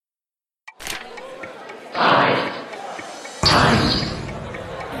It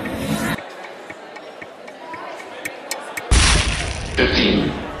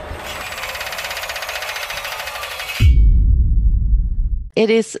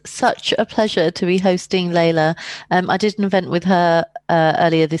is such a pleasure to be hosting Layla. I did an event with her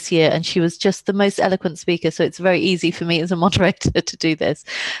earlier this year, and she was just the most eloquent speaker. So it's very easy for me as a moderator to do this.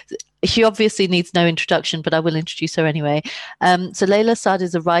 She obviously needs no introduction, but I will introduce her anyway. So Layla Saad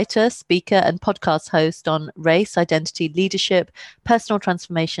is a writer, speaker, and podcast host on race, identity, leadership, personal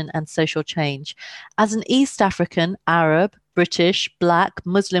transformation, and social change. As an East African, Arab, British, Black,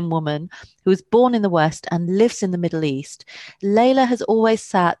 Muslim woman who was born in the West and lives in the Middle East, Layla has always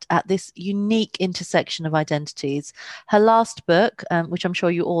sat at this unique intersection of identities. Her last book, which I'm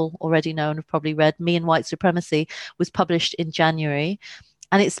sure you all already know and have probably read, Me and White Supremacy, was published in January.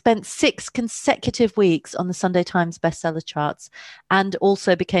 And it spent 6 consecutive weeks on the Sunday Times bestseller charts and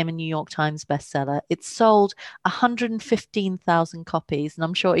also became a New York Times bestseller. It sold 115,000 copies, and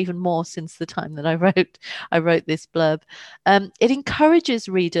I'm sure even more since the time that I wrote this blurb. It encourages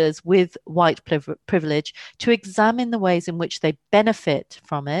readers with white privilege to examine the ways in which they benefit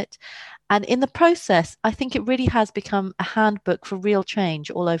from it. And in the process, I think it really has become a handbook for real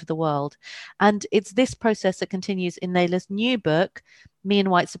change all over the world. And it's this process that continues in Layla's new book, Me and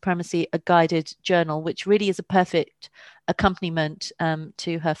White Supremacy, a guided journal, which really is a perfect accompaniment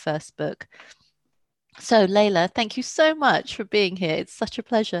to her first book. So, Layla, thank you so much for being here. It's such a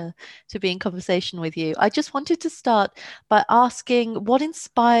pleasure to be in conversation with you. I just wanted to start by asking what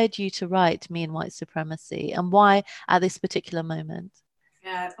inspired you to write Me and White Supremacy and why at this particular moment?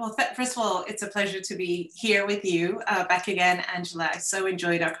 Yeah, well, first of all, it's a pleasure to be here with you back again, Angela. I so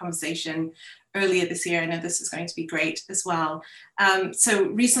enjoyed our conversation earlier this year. I know this is going to be great as well. So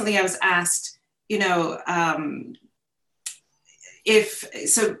recently I was asked, Me and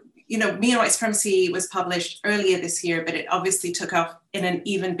White Supremacy was published earlier this year, but it obviously took off in an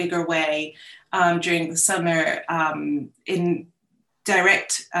even bigger way during the summer in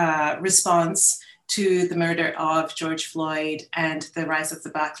direct response to the murder of George Floyd and the rise of the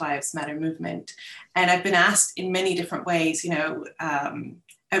Black Lives Matter movement. And I've been asked in many different ways,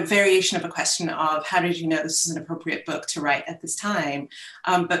 a variation of a question of how did you know this is an appropriate book to write at this time?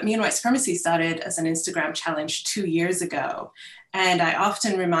 But Me and White Supremacy started as an Instagram challenge 2 years ago. And I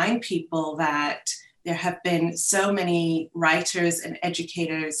often remind people that there have been so many writers and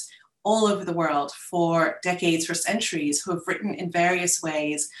educators all over the world for decades, for centuries, who have written in various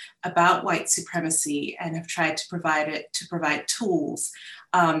ways about white supremacy and have tried to provide tools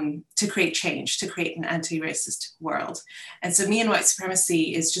to create change, to create an anti-racist world. And so Me and White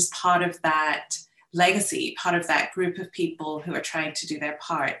Supremacy is just part of that legacy, part of that group of people who are trying to do their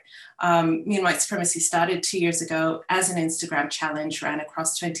part. Me and White Supremacy started 2 years ago as an Instagram challenge, ran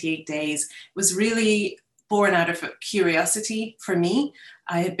across 28 days. It was really born out of a curiosity for me.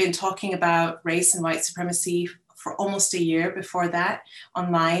 I had been talking about race and white supremacy for almost a year before that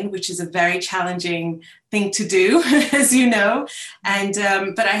online, which is a very challenging thing to do, as you know. And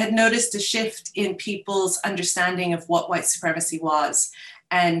but I had noticed a shift in people's understanding of what white supremacy was.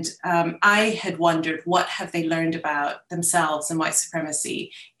 And I had wondered, what have they learned about themselves and white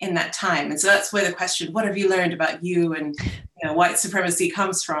supremacy in that time? And so that's where the question, what have you learned about you and white supremacy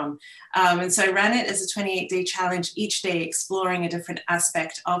comes from? And so I ran it as a 28-day challenge, each day exploring a different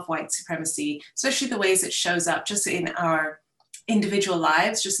aspect of white supremacy, especially the ways it shows up just in our individual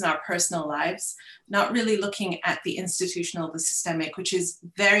lives, just in our personal lives, not really looking at the institutional, the systemic, which is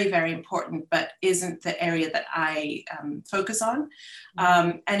very, very important, but isn't the area that I focus on.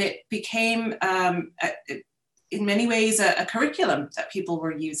 And it became, in many ways, a curriculum that people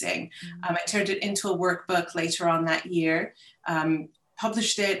were using. I turned it into a workbook later on that year,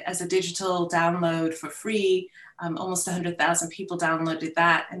 published it as a digital download for free. Almost 100,000 people downloaded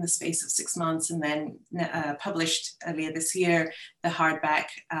that in the space of 6 months, and then published earlier this year the hardback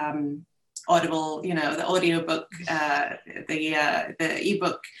Audible, the audiobook, the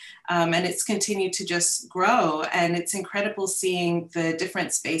ebook, and it's continued to just grow. And it's incredible seeing the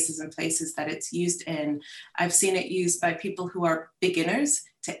different spaces and places that it's used in. I've seen it used by people who are beginners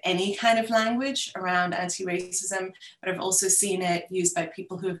to any kind of language around anti-racism, but I've also seen it used by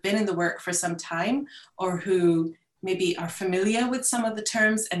people who have been in the work for some time, or who maybe are familiar with some of the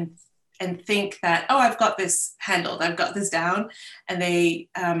terms and think that, oh, I've got this handled, I've got this down, and they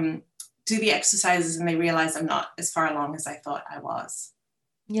do the exercises and they realize I'm not as far along as I thought I was.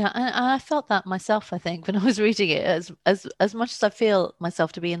 Yeah, and I felt that myself, I think, when I was reading it, as much as I feel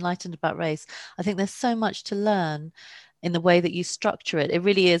myself to be enlightened about race, I think there's so much to learn. in the way that you structure it. It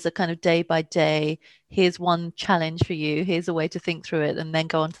really is a kind of day by day. Here's one challenge for you. Here's a way to think through it, and then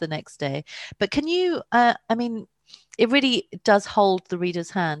go on to the next day. But can you, I mean, it really does hold the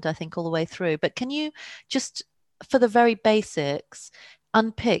reader's hand, I think, all the way through. But can you just, for the very basics,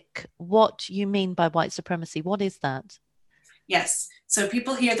 unpick what you mean by white supremacy? What is that? Yes. So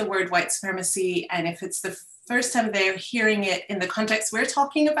people hear the word white supremacy, and if it's the first time they're hearing it in the context we're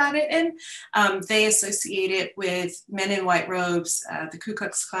talking about it in, they associate it with men in white robes, the Ku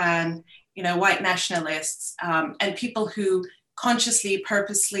Klux Klan, white nationalists, and people who consciously,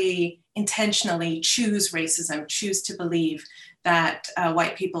 purposely, intentionally choose racism, choose to believe that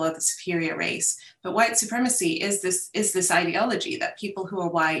white people are the superior race. But white supremacy is this ideology that people who are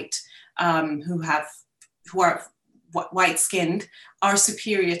white, who are white skinned, are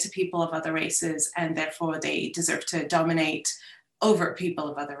superior to people of other races, and therefore they deserve to dominate over people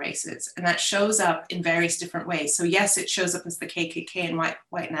of other races. And that shows up in various different ways. So yes, it shows up as the KKK and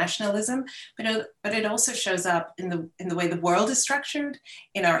white nationalism, but it also shows up in the way the world is structured,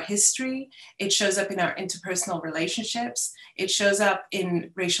 in our history. It shows up in our interpersonal relationships. It shows up in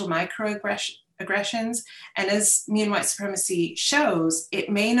racial microaggressions. And as me and white supremacy shows,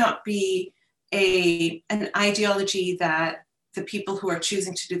 it may not be an ideology that the people who are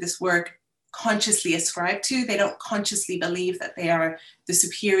choosing to do this work consciously ascribe to. They don't consciously believe that they are the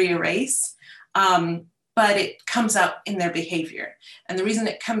superior race, but it comes up in their behavior. And the reason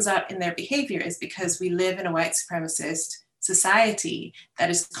it comes up in their behavior is because we live in a white supremacist society that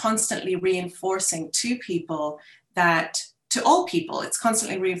is constantly reinforcing to all people, it's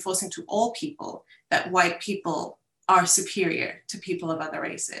constantly reinforcing to all people that white people are superior to people of other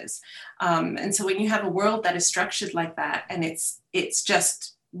races. And so when you have a world that is structured like that, and it's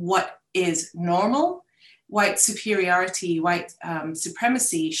just what is normal, white superiority, white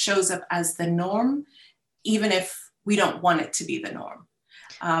supremacy shows up as the norm, even if we don't want it to be the norm.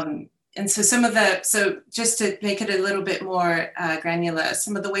 And so so just to make it a little bit more granular,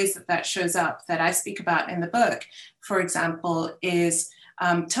 some of the ways that shows up that I speak about in the book, for example, is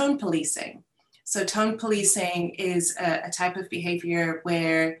tone policing. So tone policing is a type of behavior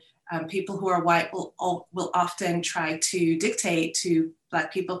where people who are white will often try to dictate to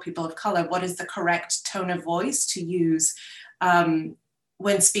Black people, people of color, what is the correct tone of voice to use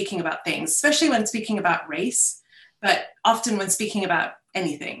when speaking about things, especially when speaking about race, but often when speaking about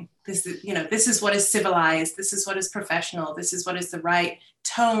anything. This is what is civilized, this is what is professional, this is what is the right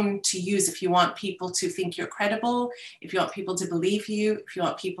tone to use if you want people to think you're credible, if you want people to believe you, if you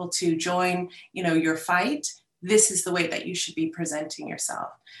want people to join, your fight. This is the way that you should be presenting yourself.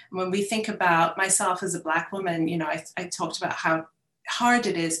 And when we think about myself as a Black woman, I talked about how hard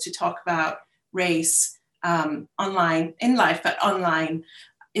it is to talk about race online, in life, but online.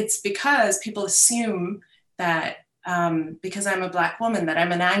 It's because people assume that because I'm a Black woman, that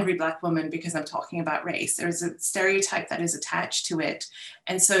I'm an angry Black woman because I'm talking about race. There's a stereotype that is attached to it.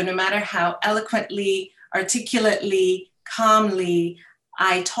 And so no matter how eloquently, articulately, calmly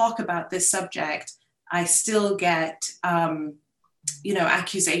I talk about this subject, I still get,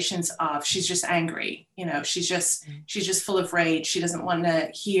 accusations of she's just angry, she's just full of rage. She doesn't want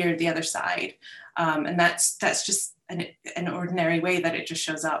to hear the other side. And that's just an ordinary way that it just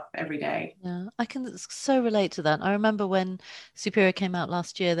shows up every day. Yeah, I can so relate to that. I remember when Superior came out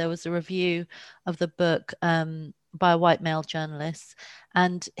last year, there was a review of the book by a white male journalist,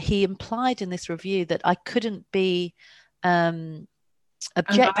 and he implied in this review that I couldn't be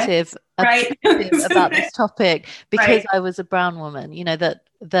objective right. about this topic because right. I was a brown woman,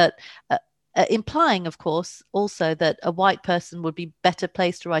 that implying, of course, also that a white person would be better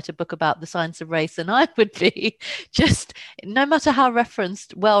placed to write a book about the science of race than I would be. Just no matter how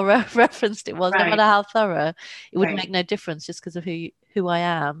referenced it was, no matter how thorough, it would make no difference just because of who I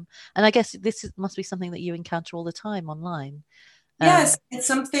am. And I guess must be something that you encounter all the time online. Yes, it's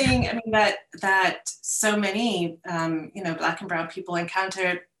something, that so many, Black and brown people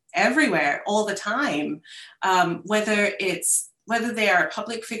encounter everywhere, all the time, whether they are a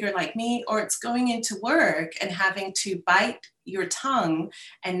public figure like me, or it's going into work and having to bite your tongue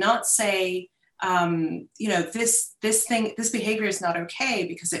and not say, this behavior is not okay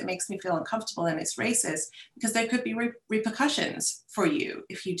because it makes me feel uncomfortable and it's racist, because there could be repercussions for you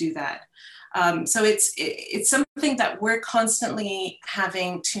if you do that. So it's something that we're constantly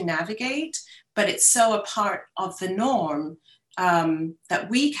having to navigate, but it's so a part of the norm that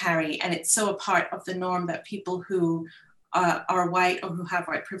we carry, and it's so a part of the norm that people who are white or who have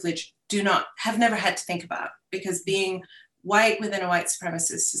white privilege have never had to think about, because being white within a white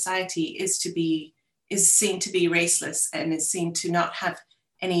supremacist society is seen to be raceless and is seen to not have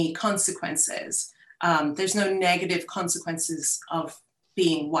any consequences. There's no negative consequences of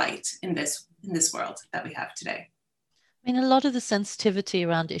being white in this world that we have today. I mean, a lot of the sensitivity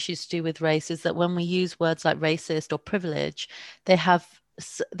around issues to do with race is that when we use words like racist or privilege, they have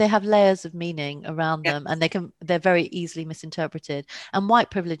they have layers of meaning around Yeah. them, and they're very easily misinterpreted. And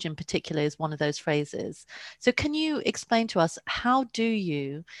white privilege in particular is one of those phrases. So can you explain to us, how do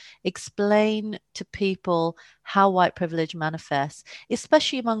you explain to people how white privilege manifests,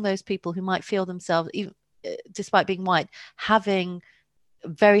 especially among those people who might feel themselves, even despite being white, having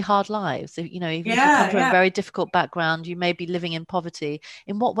very hard lives? You know, even if you come from a very difficult background, you may be living in poverty.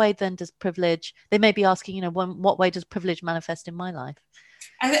 In what way then does privilege, they may be asking, you know, what way does privilege manifest in my life?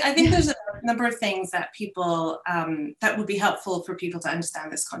 I think there's a number of things that people, that would be helpful for people to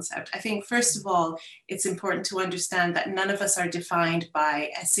understand this concept. I think, first of all, it's important to understand that none of us are defined by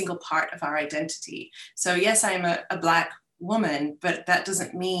a single part of our identity. So yes, I'm a Black woman, but that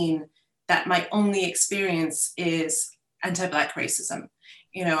doesn't mean that my only experience is anti-Black racism.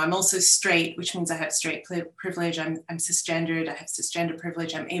 You know, I'm also straight, which means I have straight privilege. I'm cisgendered, I have cisgender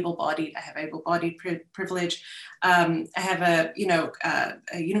privilege. I'm able-bodied, I have able-bodied privilege. I have a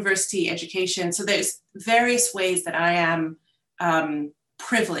university education. So there's various ways that I am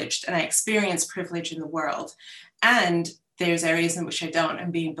privileged, and I experience privilege in the world. And there's areas in which I don't,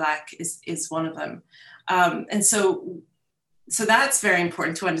 and being Black is one of them. And so that's very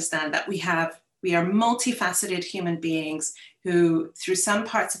important to understand, that we are multifaceted human beings who, through some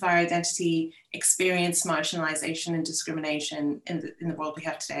parts of our identity, experience marginalization and discrimination in the world we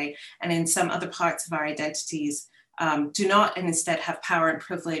have today, and in some other parts of our identities do not, and instead have power and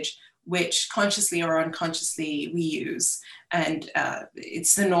privilege, which consciously or unconsciously we use, and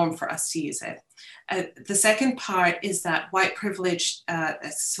it's the norm for us to use it. The second part is that white privilege,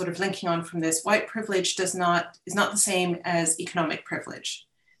 sort of linking on from this, white privilege is not the same as economic privilege.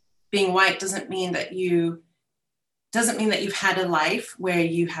 Being white doesn't mean that you've had a life where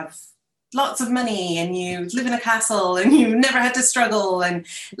you have lots of money and you live in a castle and you never had to struggle and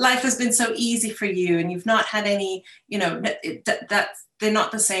life has been so easy for you and you've not had any, that they're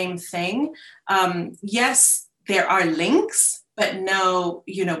not the same thing. Yes, there are links, but no,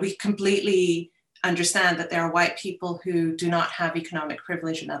 we completely understand that there are white people who do not have economic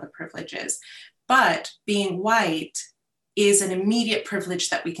privilege and other privileges. But being white is an immediate privilege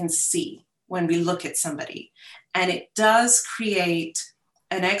that we can see when we look at somebody. And it does create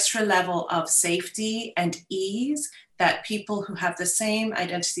an extra level of safety and ease that people who have the same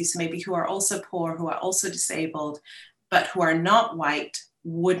identity, so maybe who are also poor, who are also disabled, but who are not white,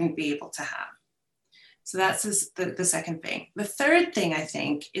 wouldn't be able to have. So that's the second thing. The third thing, I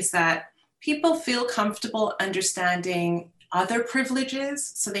think, is that people feel comfortable understanding other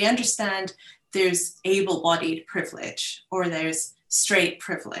privileges. So they understand there's able-bodied privilege, or there's straight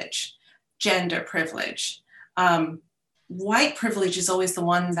privilege, gender privilege. White privilege is always the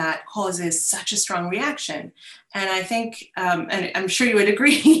one that causes such a strong reaction. And I think, and I'm sure you would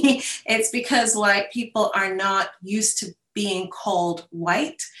agree, it's because white people are not used to being called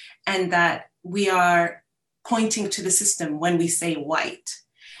white, and that we are pointing to the system when we say white.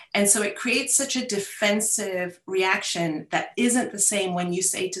 And so it creates such a defensive reaction that isn't the same when you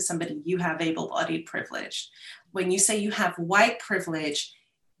say to somebody, you have able-bodied privilege. When you say you have white privilege,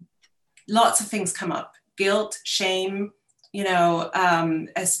 lots of things come up: guilt, shame,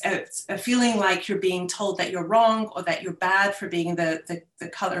 a feeling like you're being told that you're wrong or that you're bad for being the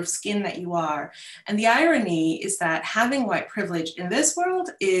color of skin that you are. And the irony is that having white privilege in this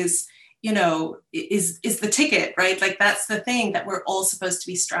world is the ticket, right? Like, that's the thing that we're all supposed to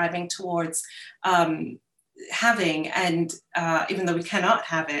be striving towards having, and even though we cannot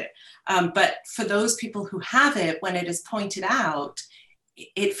have it. But for those people who have it, when it is pointed out,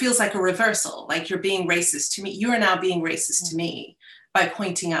 it feels like a reversal, like you're being racist to me. You are now being racist to me by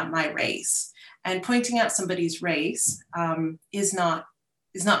pointing out my race. And pointing out somebody's race is not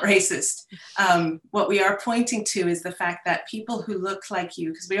racist. What we are pointing to is the fact that people who look like you,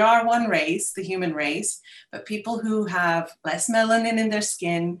 because we are one race, the human race, but people who have less melanin in their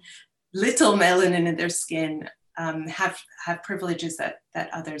skin, little melanin in their skin, have privileges that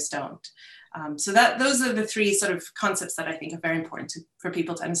others don't. So those are the three sort of concepts that I think are very important for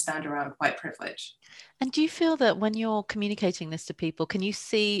people to understand around white privilege. And do you feel that when you're communicating this to people, can you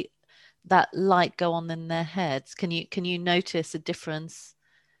see that light go on in their heads? Can you notice a difference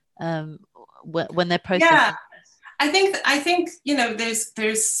when they're processing? Yeah, I think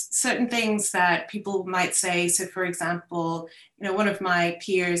there's certain things that people might say. So, for example, one of my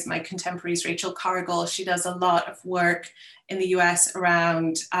peers, my contemporaries, Rachel Cargill, she does a lot of work in the US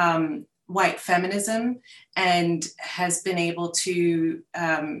around white feminism and has been able to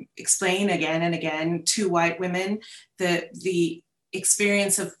explain again and again to white women the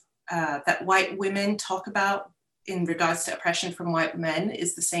experience of that white women talk about in regards to oppression from white men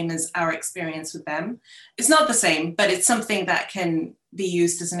is the same as our experience with them. It's not the same, but it's something that can be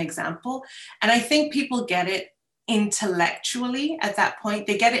used as an example. And I think people get it intellectually at that point.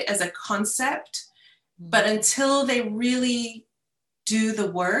 They get it as a concept, but until they really do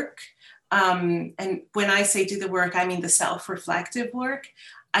the work, and when I say do the work, I mean the self-reflective work,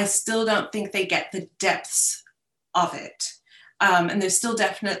 I still don't think they get the depths of it. And there's still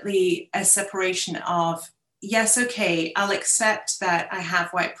definitely a separation of, yes, okay, I'll accept that I have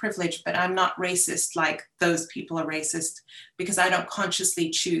white privilege, but I'm not racist like those people are racist because I don't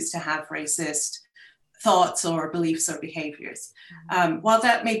consciously choose to have racist thoughts or beliefs or behaviors. While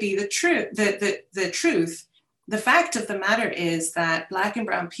that may be the truth, the fact of the matter is that Black and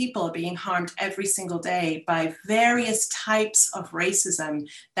brown people are being harmed every single day by various types of racism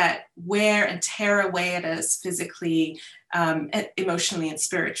that wear and tear away at us physically, emotionally, and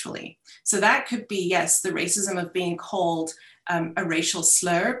spiritually. So that could be, yes, the racism of being called a racial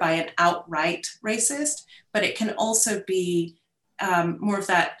slur by an outright racist, but it can also be more of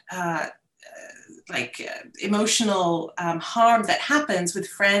that emotional harm that happens with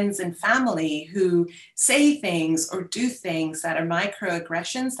friends and family who say things or do things that are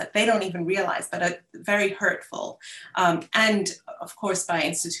microaggressions that they don't even realize, but are very hurtful. And of course, by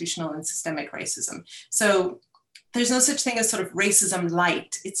institutional and systemic racism. So there's no such thing as sort of racism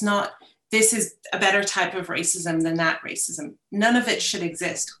light. It's not, this is a better type of racism than that racism. None of it should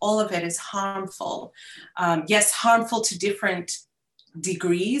exist. All of it is harmful. Yes, harmful to different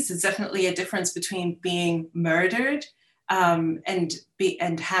degrees. There's definitely a difference between being murdered and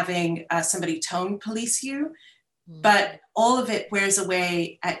having somebody tone police you, but all of it wears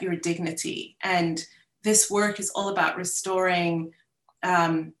away at your dignity. And this work is all about restoring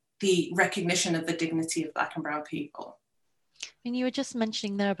the recognition of the dignity of Black and brown people. And you were just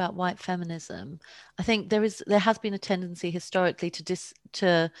mentioning there about white feminism. I think there has been a tendency historically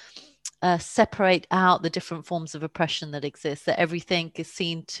to separate out the different forms of oppression that exist, that everything is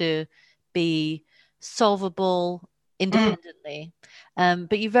seen to be solvable independently.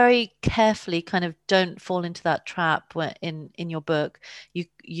 But you very carefully kind of don't fall into that trap where in your book,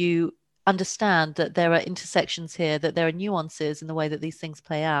 you understand that there are intersections here, that there are nuances in the way that these things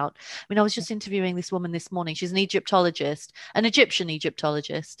play out. I mean, I was just interviewing this woman this morning. She's an Egyptologist, an Egyptian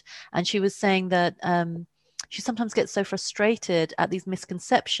Egyptologist, and she was saying that she sometimes gets so frustrated at these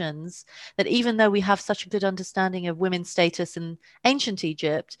misconceptions that even though we have such a good understanding of women's status in ancient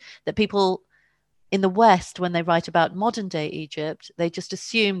Egypt, that people in the West, when they write about modern day Egypt, they just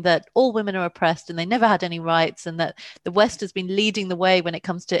assume that all women are oppressed and they never had any rights, and that the West has been leading the way when it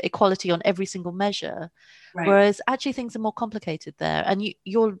comes to equality on every single measure. Right. Whereas actually things are more complicated there. And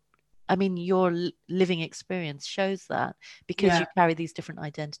your living experience shows that, because you carry these different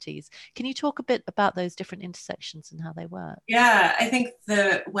identities. Can you talk a bit about those different intersections and how they work? Yeah, I think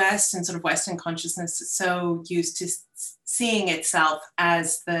the West and sort of Western consciousness is so used to seeing itself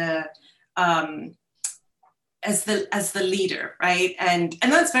as the leader, right? And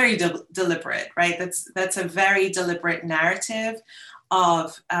that's very deliberate, right? That's a very deliberate narrative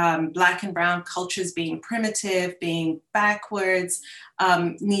of Black and brown cultures being primitive, being backwards,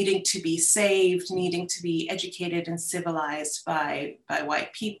 needing to be saved, needing to be educated and civilized by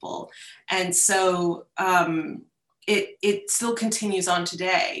white people. And so it still continues on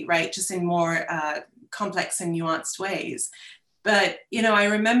today, right? Just in more complex and nuanced ways. But, I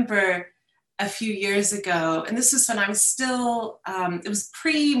remember a few years ago, and this was when I was still, it was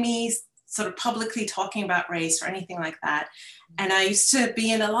pre me sort of publicly talking about race or anything like that. And I used to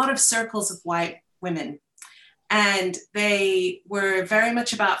be in a lot of circles of white women, and they were very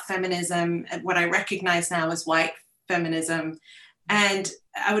much about feminism and what I recognize now as white feminism. And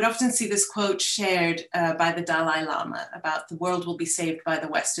I would often see this quote shared by the Dalai Lama about the world will be saved by the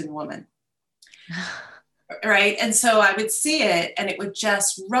Western woman. Right. And so I would see it and it would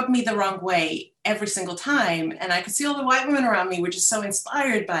just rub me the wrong way every single time. And I could see all the white women around me were just so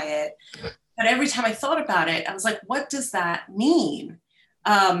inspired by it. But every time I thought about it, I was like, what does that mean?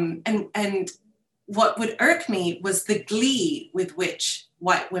 And what would irk me was the glee with which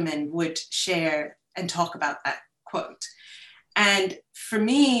white women would share and talk about that quote. And for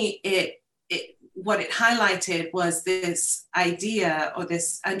me, what it highlighted was this idea or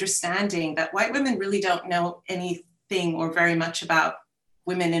this understanding that white women really don't know anything or very much about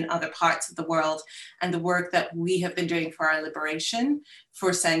women in other parts of the world and the work that we have been doing for our liberation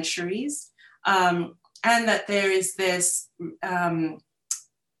for centuries. And that there is this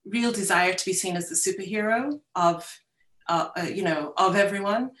real desire to be seen as the superhero of of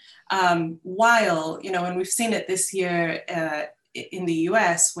everyone, while, and we've seen it this year in the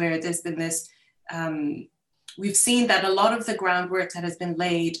US, where there's been this, we've seen that a lot of the groundwork that has been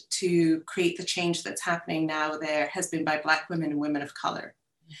laid to create the change that's happening now there has been by Black women and women of color.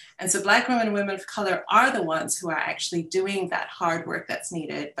 And so Black women and women of color are the ones who are actually doing that hard work that's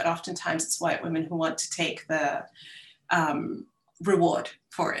needed, but oftentimes it's white women who want to take the reward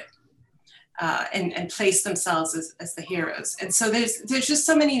for it. And place themselves as the heroes. And so there's just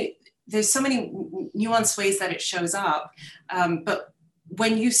so many nuanced ways that it shows up. But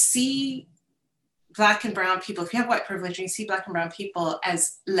when you see Black and brown people, if you have white privilege and you see Black and brown people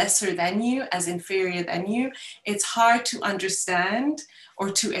as lesser than you, as inferior than you, it's hard to understand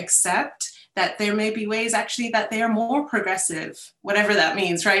or to accept that there may be ways actually that they are more progressive, whatever that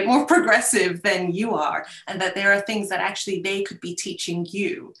means, right? More progressive than you are, and that there are things that actually they could be teaching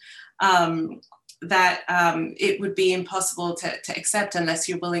you. That it would be impossible to accept unless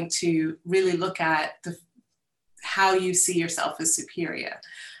you're willing to really look at how you see yourself as superior.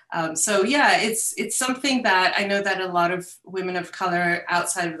 So yeah, it's something that I know that a lot of women of color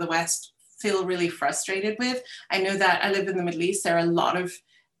outside of the West feel really frustrated with. I know that I live in the Middle East. There are a lot of,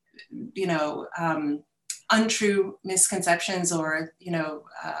 untrue misconceptions or,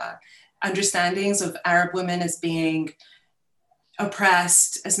 understandings of Arab women as being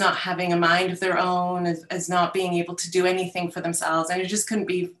oppressed, as not having a mind of their own, as not being able to do anything for themselves. And it just couldn't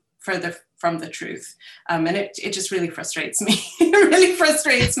be further from the truth. And it just really frustrates me. It really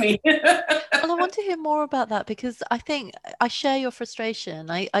frustrates me. Well, I want to hear more about that, because I think I share your frustration.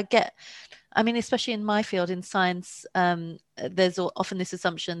 I mean, especially in my field, in science, there's often this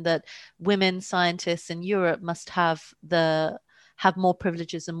assumption that women scientists in Europe must have more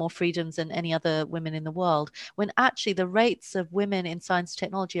privileges and more freedoms than any other women in the world, when actually the rates of women in science and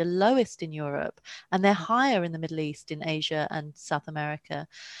technology are lowest in Europe, and they're higher in the Middle East, in Asia and South America.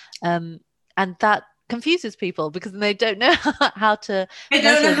 And that confuses people, because they don't know how to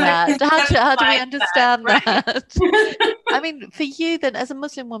measure that. How do we understand that? I mean, for you then, as a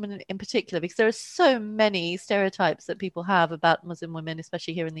Muslim woman in particular, because there are so many stereotypes that people have about Muslim women,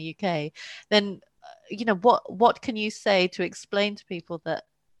 especially here in the UK, then what can you say to explain to people that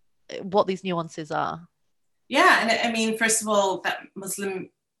what these nuances are? Yeah, and I mean, first of all, that Muslim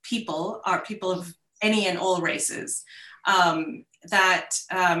people are people of any and all races. That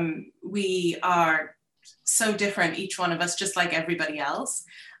we are so different, each one of us, just like everybody else,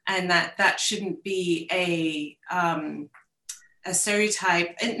 and that shouldn't be a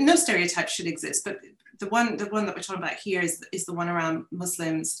stereotype. And no stereotype should exist, but the one that we're talking about here is the one around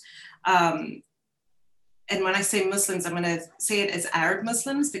Muslims. And when I say Muslims, I'm going to say it as Arab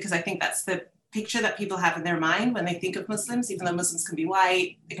Muslims, because I think that's the picture that people have in their mind when they think of Muslims, even though Muslims can be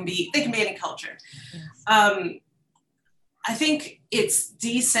white, they can be any culture. Yes. I think it's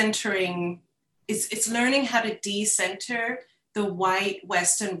decentering, it's learning how to decenter the white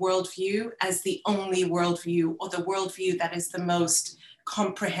Western worldview as the only worldview, or the worldview that is the most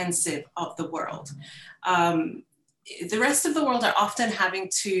comprehensive of the world. The rest of the world are often having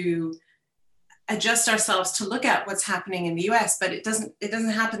to adjust ourselves to look at what's happening in the US, but it doesn't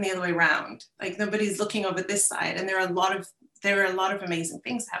happen the other way around. Like, nobody's looking over this side, and there are a lot of amazing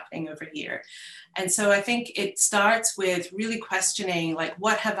things happening over here. And so I think it starts with really questioning, like,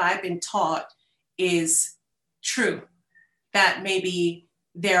 what have I been taught is true? That maybe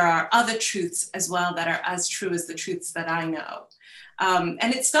there are other truths as well that are as true as the truths that I know.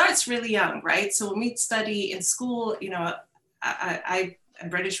 And it starts really young, right? So when we study in school, I'm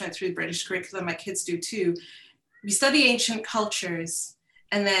British, went through the British curriculum, my kids do too. We study ancient cultures,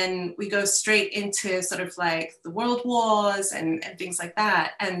 and then we go straight into sort of like the world wars and things like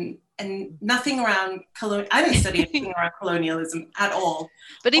that. And nothing around I didn't study anything around colonialism at all.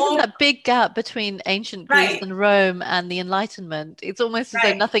 But even that big gap between ancient Greece and Rome and the Enlightenment, it's almost as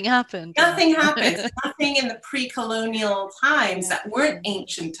though nothing happened. Nothing happened. Nothing in the pre-colonial times that weren't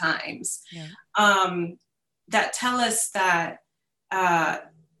ancient times that tell us that,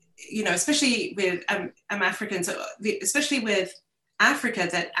 especially with, I'm African, so especially with Africa,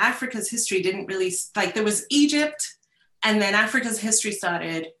 that Africa's history didn't really, like, there was Egypt, and then Africa's history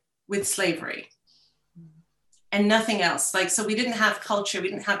started with slavery and nothing else. Like, so we didn't have culture, we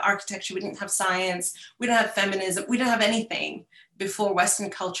didn't have architecture, we didn't have science, we didn't have feminism, we didn't have anything before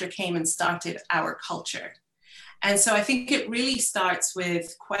Western culture came and started our culture. And so I think it really starts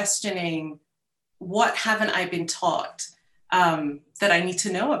with questioning, what haven't I been taught that I need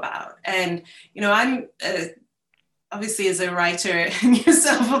to know about? And, I'm obviously as a writer, and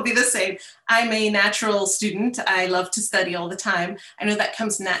yourself will be the same, I'm a natural student. I love to study all the time. I know that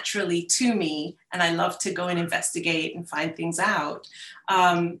comes naturally to me, and I love to go and investigate and find things out.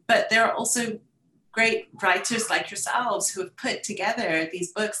 But there are also great writers like yourselves who have put together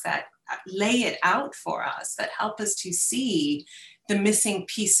these books that lay it out for us, that help us to see the missing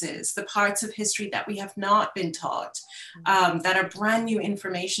pieces, the parts of history that we have not been taught, that are brand new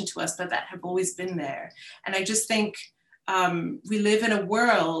information to us, but that have always been there. And I just think we live in a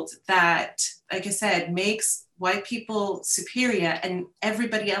world that, like I said, makes white people superior, and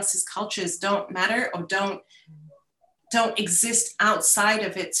everybody else's cultures don't matter or don't exist outside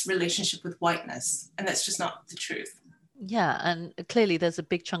of its relationship with whiteness. And that's just not the truth. Yeah, and clearly there's a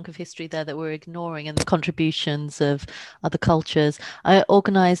big chunk of history there that we're ignoring, and the contributions of other cultures. I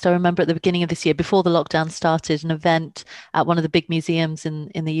remember at the beginning of this year, before the lockdown started, an event at one of the big museums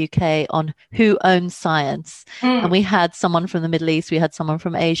in the UK on who owns science. And we had someone from the Middle East, we had someone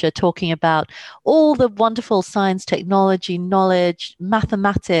from Asia talking about all the wonderful science, technology, knowledge,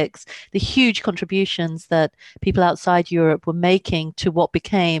 mathematics, the huge contributions that people outside Europe were making to what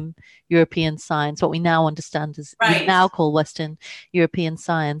became European science, what we now understand as we now call Western European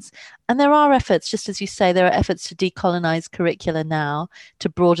science. And there are efforts, just as you say, there are efforts to decolonize curricula now, to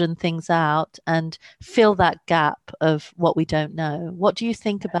broaden things out and fill that gap of what we don't know. What do you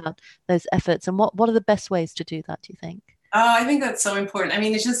think about those efforts, and what are the best ways to do that, do you think? Oh, I think that's so important. I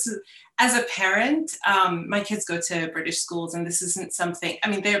mean, it's just, as a parent, my kids go to British schools, and this isn't something, I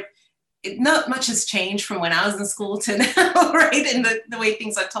mean, not much has changed from when I was in school to now, right? In the way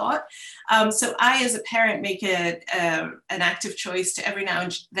things are taught. So I, as a parent, make an active choice to every now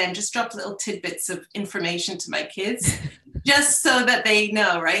and then just drop little tidbits of information to my kids, just so that they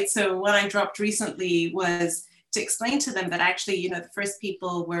know, right? So what I dropped recently was to explain to them that actually, you know, the first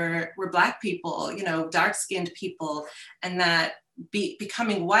people were Black people, you know, dark-skinned people, and that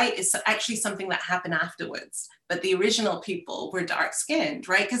becoming white is actually something that happened afterwards. But the original people were dark-skinned,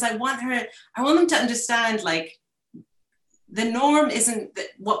 right? Because I want them to understand, like, the norm isn't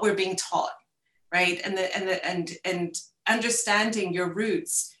what we're being taught, right? And understanding your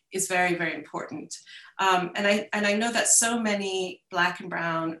roots is very, very important. And I know that so many Black and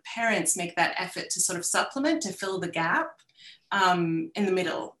brown parents make that effort to sort of supplement, to fill the gap in the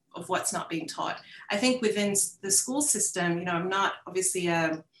middle of what's not being taught. I think within the school system, you know, I'm not obviously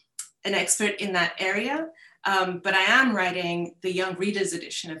an expert in that area, but I am writing the Young Readers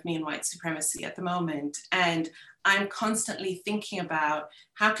edition of Me and White Supremacy at the moment. And I'm constantly thinking about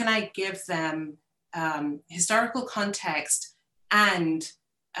how can I give them historical context and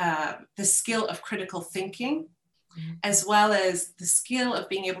the skill of critical thinking, as well as the skill of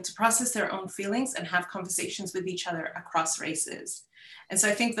being able to process their own feelings and have conversations with each other across races. And so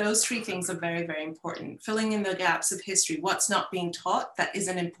I think those three things are very, very important. Filling in the gaps of history, what's not being taught, that is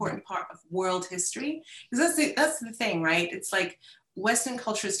an important part of world history. Because that's the thing, right? It's like Western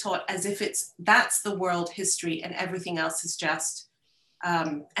culture is taught as if that's the world history and everything else is just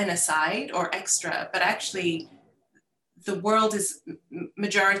an aside or extra. But actually, the world is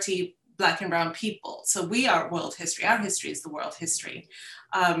majority Black and brown people. So we are world history. Our history is the world history.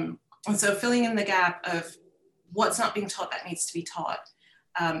 And so filling in the gap of what's not being taught that needs to be taught.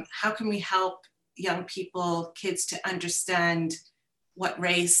 How can we help young people, kids, to understand what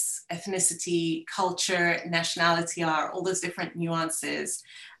race, ethnicity, culture, nationality are, all those different nuances,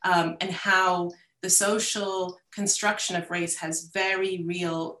 and how the social construction of race has very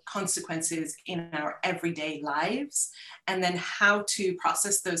real consequences in our everyday lives, and then how to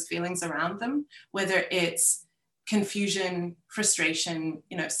process those feelings around them, whether it's confusion, frustration,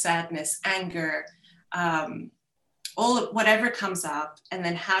 you know, sadness, anger, whatever comes up, and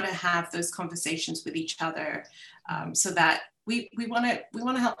then how to have those conversations with each other, so that we want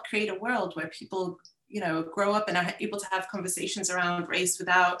to help create a world where people, you know, grow up and are able to have conversations around race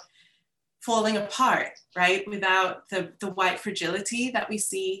without falling apart, right? Without the white fragility that we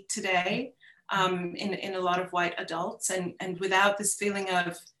see today in a lot of white adults, and without this feeling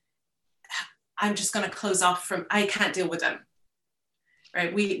of, I'm just going to close off from, I can't deal with them,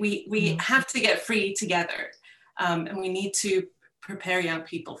 right? We have to get free together. And we need to prepare young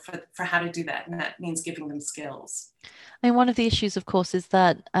people for how to do that. And that means giving them skills. I mean, one of the issues, of course, is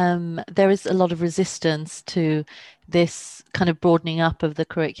that there is a lot of resistance to this kind of broadening up of the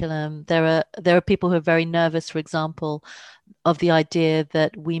curriculum. There are people who are very nervous, for example, of the idea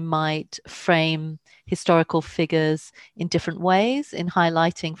that we might frame historical figures in different ways, in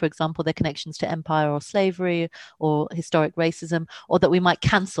highlighting, for example, their connections to empire or slavery or historic racism, or that we might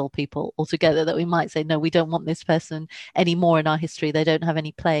cancel people altogether, that we might say, no, we don't want this person anymore in our history. They don't have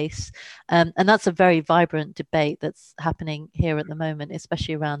any place. And that's a very vibrant debate that's happening here at the moment,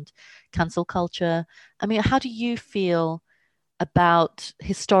 especially around cancel culture. I mean, how do you feel about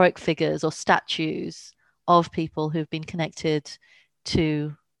historic figures or statues of people who've been connected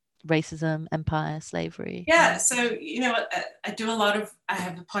to racism, empire, slavery? Yeah, so I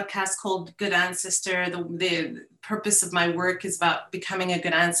have a podcast called Good Ancestor. The purpose of my work is about becoming a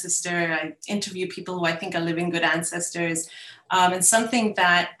good ancestor. I interview people who I think are living good ancestors. And something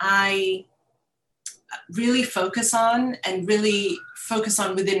that I really focus on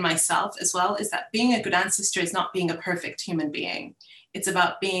within myself as well is that being a good ancestor is not being a perfect human being. It's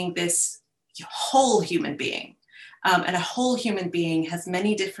about being this whole human being. And a whole human being has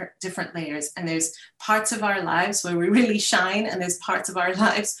many different layers, and there's parts of our lives where we really shine, and there's parts of our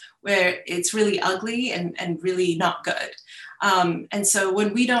lives where it's really ugly and really not good. And so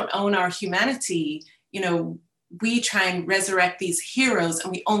when we don't own our humanity, we try and resurrect these heroes,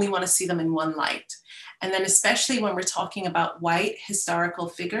 and we only want to see them in one light. And then especially when we're talking about white historical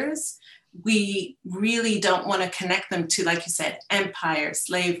figures, we really don't want to connect them to, like you said, empire,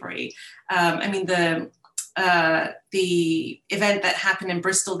 slavery. The event that happened in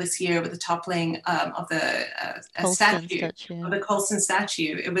Bristol this year with the toppling of the Colston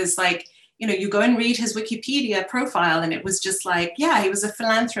statue, it was like, you go and read his Wikipedia profile, and it was just like, yeah, he was a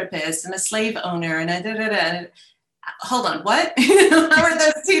philanthropist and a slave owner and a da-da-da. Hold on, what? How are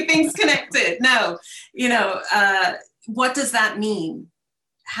those two things connected? No, what does that mean?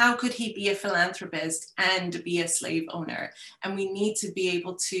 How could he be a philanthropist and be a slave owner? And we need to be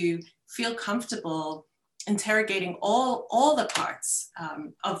able to feel comfortable interrogating all the parts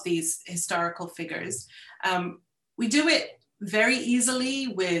of these historical figures. We do it very easily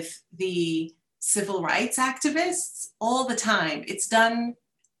with the civil rights activists all the time. It's done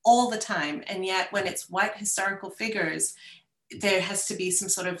all the time. And yet when it's white historical figures, there has to be some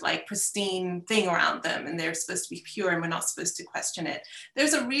sort of like pristine thing around them, and they're supposed to be pure, and we're not supposed to question it.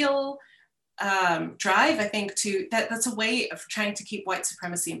 There's a real drive, I think, that's a way of trying to keep white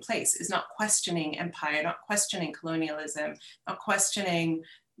supremacy in place, is not questioning empire, not questioning colonialism, not questioning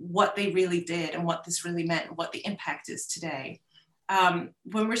what they really did and what this really meant and what the impact is today.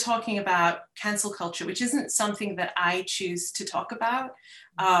 When we're talking about cancel culture, which isn't something that I choose to talk about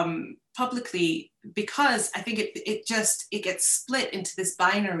publicly, because I think it gets split into this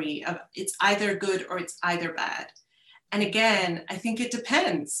binary of it's either good or it's either bad. And again, I think it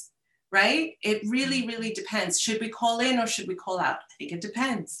depends, right? It really, really depends. Should we call in or should we call out? I think it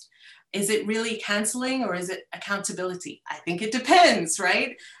depends. Is it really canceling or is it accountability? I think it depends,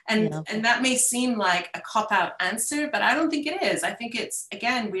 right? And that may seem like a cop-out answer, but I don't think it is. I think it's,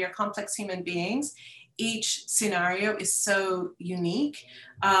 again, we are complex human beings. Each scenario is so unique.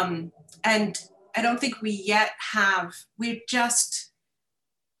 And I don't think we're just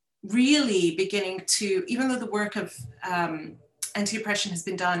really beginning to, even though the work of anti-oppression has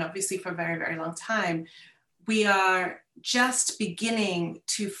been done obviously for a very, very long time, we are just beginning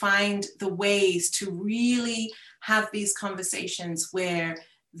to find the ways to really have these conversations where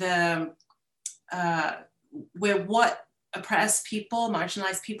what oppressed people,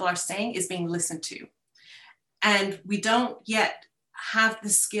 marginalized people are saying is being listened to. And we don't yet have the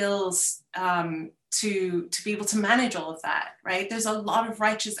skills to be able to manage all of that, right? There's a lot of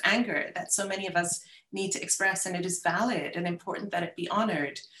righteous anger that so many of us need to express, and it is valid and important that it be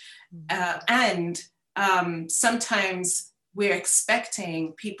honored. Sometimes we're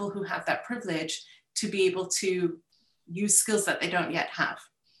expecting people who have that privilege to be able to use skills that they don't yet have.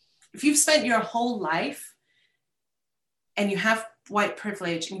 If you've spent your whole life and you have white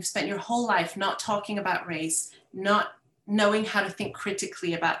privilege and you've spent your whole life not talking about race, not knowing how to think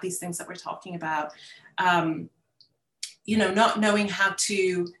critically about these things that we're talking about, not knowing how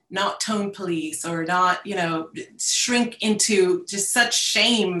to not tone police or not, shrink into just such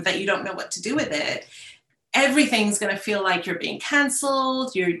shame that you don't know what to do with it, everything's going to feel like you're being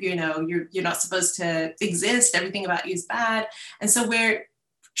canceled. You're not supposed to exist. Everything about you is bad. And so we're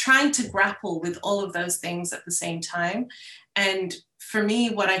trying to grapple with all of those things at the same time. And for me,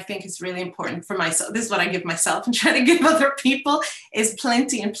 what I think is really important for myself, this is what I give myself and try to give other people, is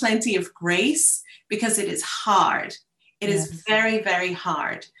plenty and plenty of grace, because it is hard. It is very, very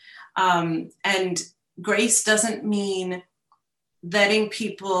hard. And grace doesn't mean letting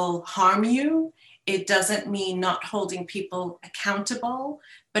people harm you. It doesn't mean not holding people accountable,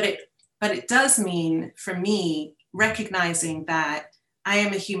 but it does mean, for me, recognizing that I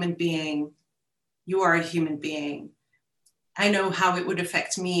am a human being, you are a human being. I know how it would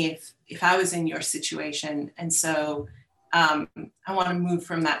affect me if I was in your situation. And so I want to move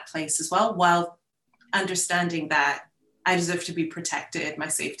from that place as well, while understanding that I deserve to be protected, my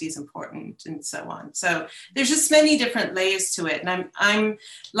safety is important, and so on. So there's just many different layers to it. And I'm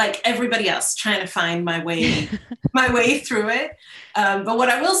like everybody else trying to find my way through it. But what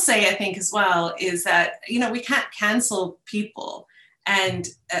I will say, I think as well, is that, we can't cancel people. And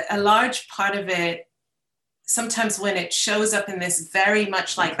a large part of it, sometimes when it shows up in this very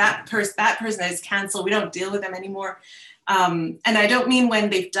much like that person is canceled, we don't deal with them anymore. And I don't mean when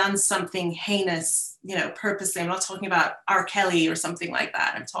they've done something heinous, purposely. I'm not talking about R. Kelly or something like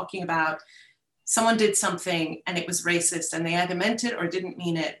that. I'm talking about someone did something and it was racist and they either meant it or didn't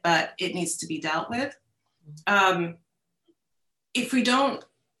mean it, but it needs to be dealt with. If we don't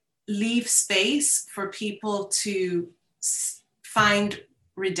leave space for people to find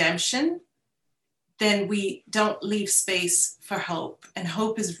redemption, then we don't leave space for hope. And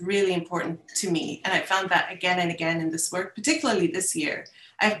hope is really important to me. And I found that again and again in this work, particularly this year.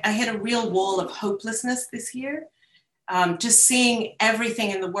 I hit a real wall of hopelessness this year. Just seeing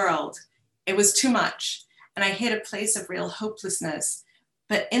everything in the world, it was too much. And I hit a place of real hopelessness.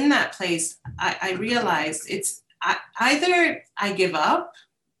 But in that place, I realized either I give up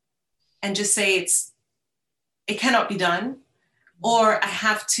and just say it cannot be done, or I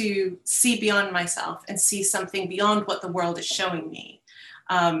have to see beyond myself and see something beyond what the world is showing me.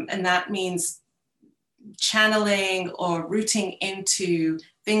 And that means channeling or rooting into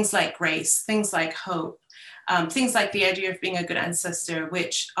things like grace, things like hope, things like the idea of being a good ancestor,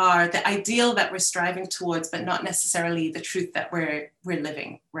 which are the ideal that we're striving towards, but not necessarily the truth that we're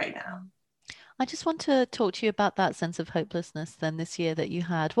living right now. I just want to talk to you about that sense of hopelessness then this year that you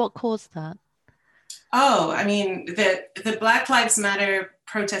had. What caused that? Oh, I mean, the Black Lives Matter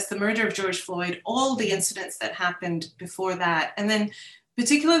protest, the murder of George Floyd, all the incidents that happened before that. And then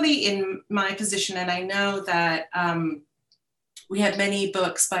particularly in my position, and I know that we had many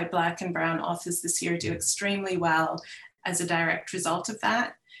books by Black and Brown authors this year do extremely well as a direct result of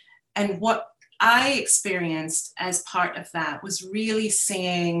that. And what I experienced as part of that was really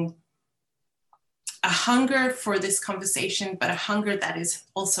seeing a hunger for this conversation, but a hunger that is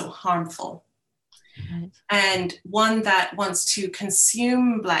also harmful. Right. And one that wants to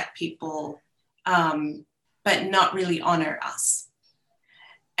consume Black people, but not really honor us.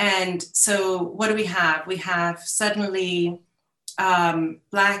 And so what do we have? We have suddenly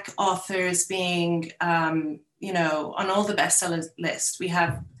Black authors being, on all the bestseller list. We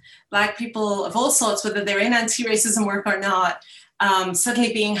have Black people of all sorts, whether they're in anti-racism work or not,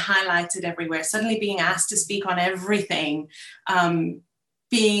 suddenly being highlighted everywhere, suddenly being asked to speak on everything,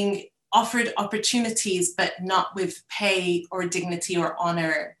 being offered opportunities, but not with pay or dignity or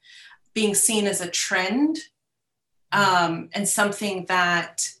honor, being seen as a trend, and something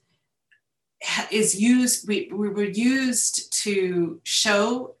that is used, we were used to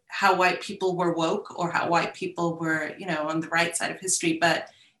show how white people were woke or how white people were, on the right side of history, but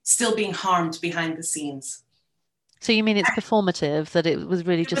still being harmed behind the scenes. So you mean it's performative, that it was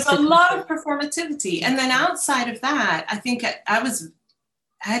really just... There's a lot of performativity. And then outside of that, I think I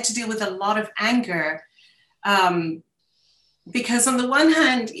had to deal with a lot of anger, because on the one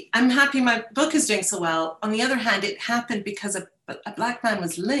hand, I'm happy my book is doing so well. On the other hand, it happened because a Black man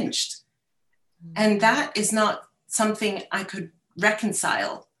was lynched. And that is not something I could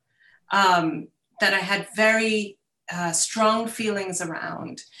reconcile, that I had very strong feelings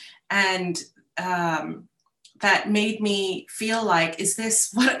around. And that made me feel like, is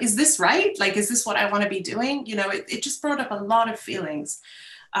this right? Like, is this what I want to be doing? It just brought up a lot of feelings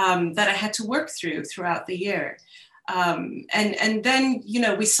that I had to work throughout the year. And then,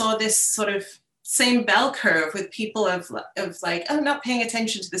 we saw this sort of same bell curve with people of like, oh, not paying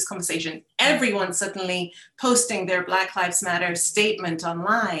attention to this conversation. Everyone suddenly posting their Black Lives Matter statement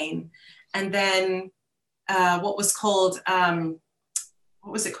online. And then what was it called?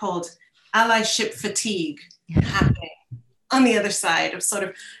 Allyship fatigue happening on the other side of sort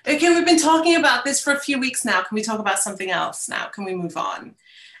of, okay, we've been talking about this for a few weeks now. Can we talk about something else now? Can we move on?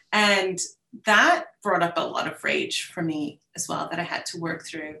 And that brought up a lot of rage for me as well that I had to work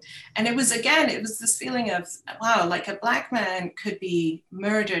through. And it was this feeling of, wow, like a Black man could be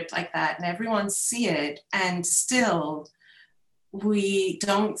murdered like that and everyone see it. And still we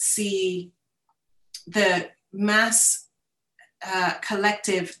don't see the mass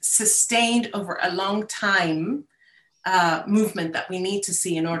collective sustained over a long time movement that we need to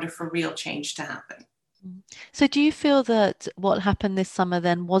see in order for real change to happen. So do you feel that what happened this summer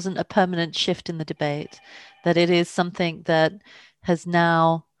then wasn't a permanent shift in the debate, that it is something that has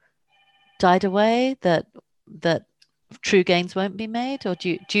now died away, that true gains won't be made? Or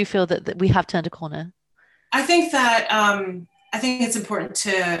do you feel that we have turned a corner? I think that I think it's important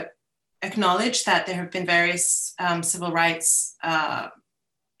to acknowledge that there have been various civil rights,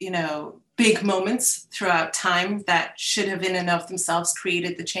 big moments throughout time that should have in and of themselves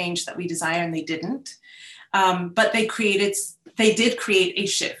created the change that we desire, and they didn't. But they did create a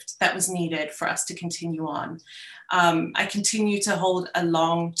shift that was needed for us to continue on. I continue to hold a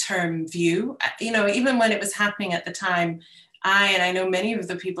long-term view. Even when it was happening at the time, I know many of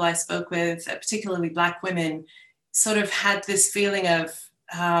the people I spoke with, particularly Black women, sort of had this feeling of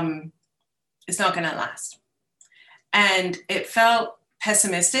it's not going to last. And it felt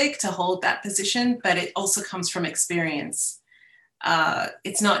pessimistic to hold that position, but it also comes from experience. We're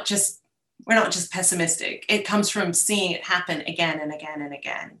not just pessimistic. It comes from seeing it happen again and again and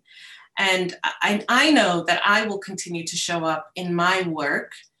again. And I know that I will continue to show up in my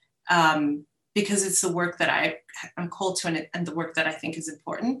work because it's the work that I'm called to and the work that I think is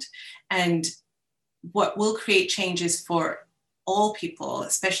important. And what will create changes for all people,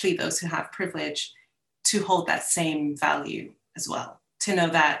 especially those who have privilege, to hold that same value as well. To know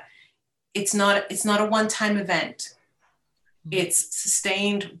that it's not a one-time event. It's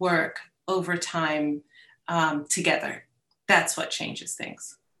sustained work over time together. That's what changes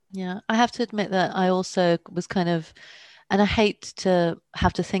things. Yeah, I have to admit that I also was kind of, and I hate to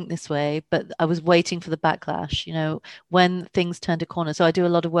have to think this way, but I was waiting for the backlash, when things turned a corner. So I do a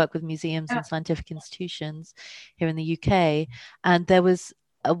lot of work with museums and scientific institutions here in the UK. And there was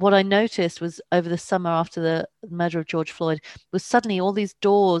what I noticed was over the summer after the murder of George Floyd was suddenly all these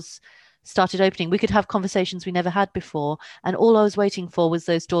doors started opening. We could have conversations we never had before. And all I was waiting for was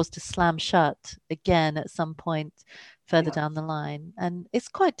those doors to slam shut again at some point further down the line. And it's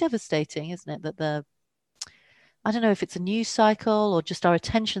quite devastating, isn't it? That I don't know if it's a news cycle or just our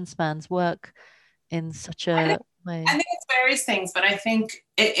attention spans work in such a way. I think it's various things, but I think,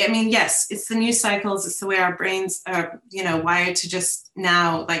 yes, it's the news cycles. It's the way our brains are, wired to just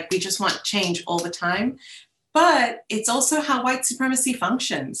now, like we just want change all the time. But it's also how white supremacy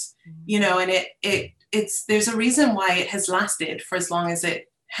functions, and there's a reason why it has lasted for as long as it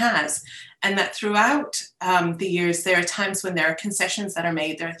has. And that throughout the years, there are times when there are concessions that are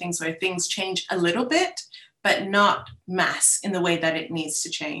made. There are things where things change a little bit, but not mass in the way that it needs to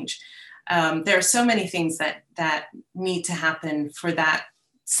change. There are so many things that need to happen for that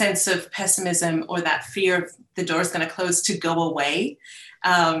sense of pessimism or that fear of the door is going to close to go away.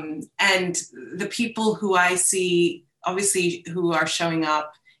 And the people who I see, obviously, who are showing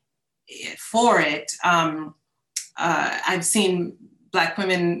up for it, I've seen Black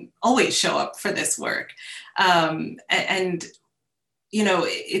women always show up for this work.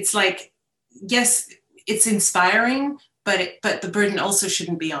 It's like, yes, it's inspiring, but the burden also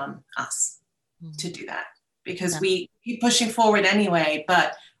shouldn't be on us to do that, because we keep pushing forward anyway,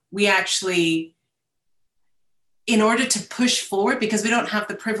 but we actually, in order to push forward, because we don't have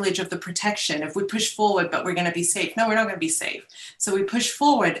the privilege of the protection, if we push forward, but we're going to be safe. No, we're not going to be safe. So we push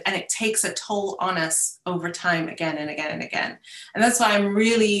forward and it takes a toll on us over time again and again and again. And that's why I'm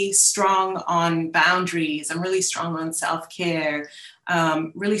really strong on boundaries. I'm really strong on self-care,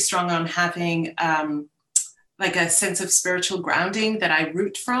 really strong on having like a sense of spiritual grounding that I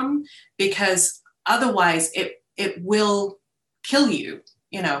root from, because otherwise it will kill you,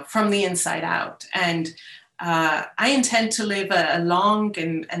 from the inside out. And I intend to live a long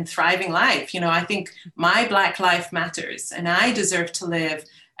and thriving life. I think my Black life matters, and I deserve to live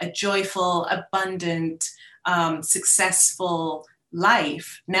a joyful, abundant, successful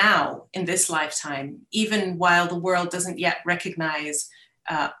life now in this lifetime, even while the world doesn't yet recognize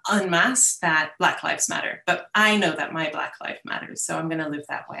en masse that Black lives matter. But I know that my Black life matters, so I'm going to live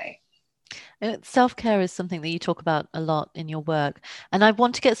that way. Self-care is something that you talk about a lot in your work, and I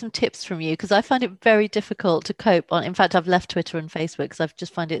want to get some tips from you because I find it very difficult to cope on. In fact, I've left Twitter and Facebook because I've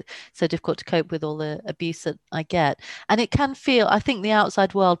just find it so difficult to cope with all the abuse that I get. And it can feel, I think the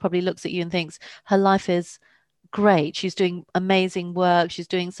outside world probably looks at you and thinks her life is great. She's doing amazing work. She's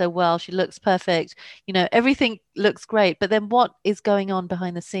doing so well. She looks perfect. Everything looks great. But then what is going on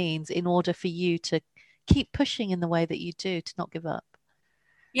behind the scenes in order for you to keep pushing in the way that you do, to not give up?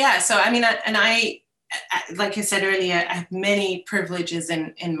 Yeah. So, I like I said earlier, I have many privileges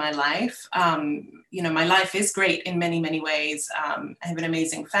in my life. My life is great in many, many ways. I have an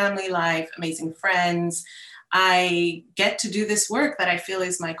amazing family life, amazing friends. I get to do this work that I feel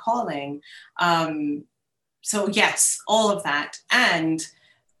is my calling. So yes, all of that. And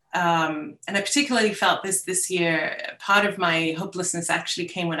I particularly felt this year, part of my hopelessness actually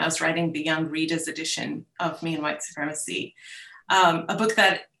came when I was writing the Young Readers edition of Me and White Supremacy, a book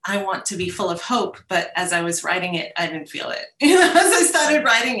that I want to be full of hope, but as I was writing it, I didn't feel it. As I started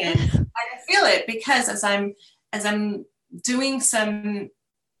writing it, I didn't feel it, because as I'm doing some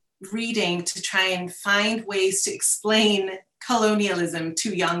reading to try and find ways to explain colonialism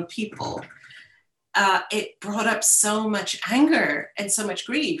to young people, it brought up so much anger and so much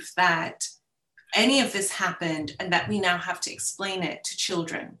grief that any of this happened, and that we now have to explain it to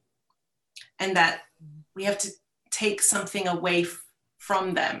children, and that we have to take something away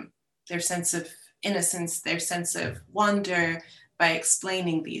from them, their sense of innocence, their sense of wonder, by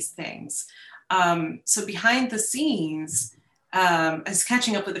explaining these things. So behind the scenes, I was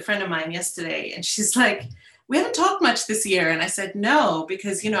catching up with a friend of mine yesterday, and she's like, we haven't talked much this year. And I said, no,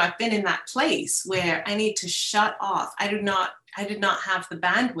 because, I've been in that place where I need to shut off. I did not have the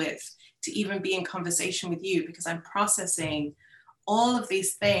bandwidth to even be in conversation with you, because I'm processing all of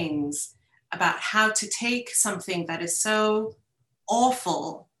these things about how to take something that is so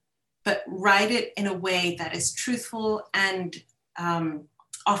awful, but write it in a way that is truthful and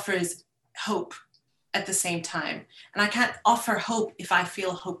offers hope at the same time. And I can't offer hope if I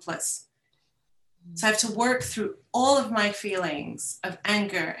feel hopeless. So I have to work through all of my feelings of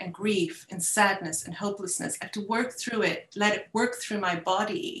anger and grief and sadness and hopelessness. I have to work through it, let it work through my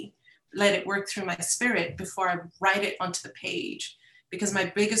body, let it work through my spirit before I write it onto the page. Because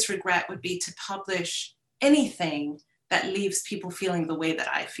my biggest regret would be to publish anything that leaves people feeling the way that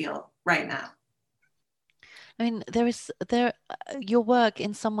I feel right now. I mean, your work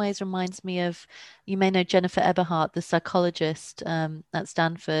in some ways reminds me of, you may know Jennifer Eberhardt, the psychologist at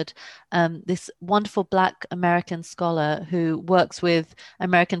Stanford, this wonderful Black American scholar who works with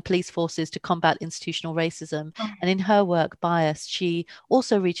American police forces to combat institutional racism. And in her work, Bias, she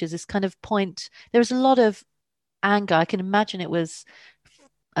also reaches this kind of point. There's a lot of anger. I can imagine it was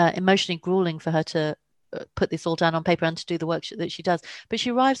emotionally grueling for her to put this all down on paper and to do the work that she does, but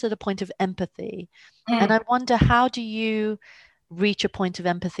she arrives at a point of empathy. And I wonder, how do you reach a point of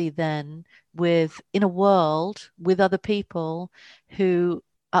empathy then in a world with other people who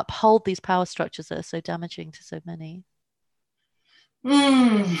uphold these power structures that are so damaging to so many?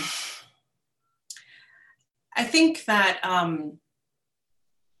 I think that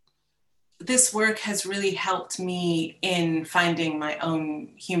this work has really helped me in finding my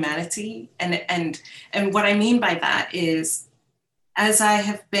own humanity. And what I mean by that is, as I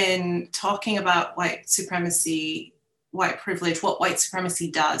have been talking about white supremacy, white privilege, what white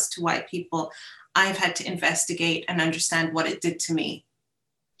supremacy does to white people, I've had to investigate and understand what it did to me.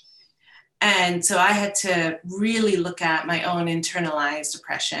 And so I had to really look at my own internalized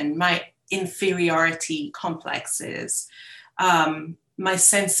oppression, my inferiority complexes, my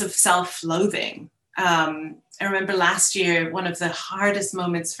sense of self-loathing. I remember last year, one of the hardest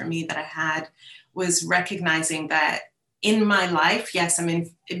moments for me that I had was recognizing that in my life, yes, I'm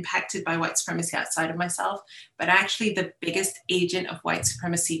impacted by white supremacy outside of myself, but actually the biggest agent of white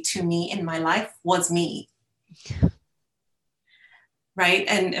supremacy to me in my life was me. Right?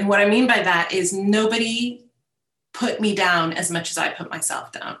 And what I mean by that is, nobody put me down as much as I put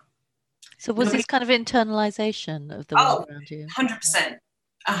myself down. So was this kind of internalization of the world around you? 100%,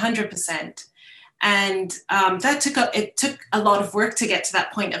 100%. And it took a lot of work to get to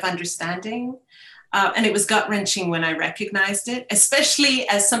that point of understanding. And it was gut-wrenching when I recognized it, especially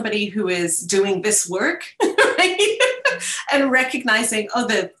as somebody who is doing this work, right? And recognizing,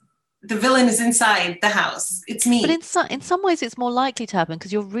 the villain is inside the house. It's me. But in some ways, it's more likely to happen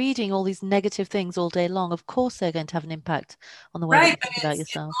because you're reading all these negative things all day long. Of course, they're going to have an impact on the way you think about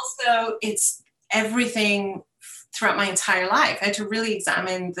yourself. It's everything throughout my entire life. I had to really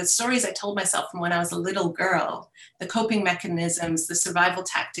examine the stories I told myself from when I was a little girl. The coping mechanisms, the survival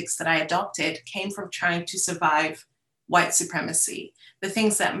tactics that I adopted came from trying to survive white supremacy. The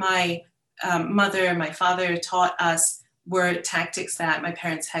things that my mother and my father taught us were tactics that my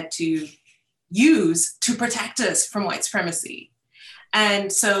parents had to use to protect us from white supremacy.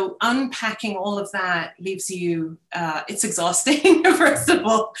 And so unpacking all of that leaves you, it's exhausting, first of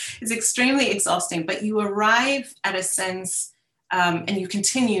all. It's extremely exhausting, but you arrive at a sense, and you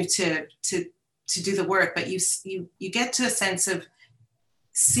continue to do the work, but you get to a sense of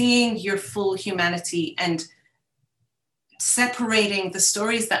seeing your full humanity and separating the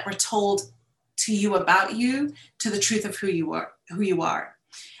stories that were told to you about you to the truth of who you are.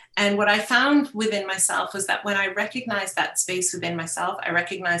 And what I found within myself was that when I recognized that space within myself, I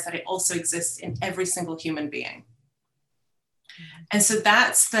recognized that it also exists in every single human being. And so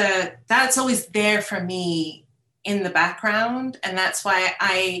that's always there for me in the background. And that's why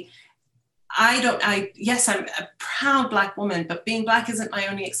yes, I'm a proud Black woman, but being Black isn't my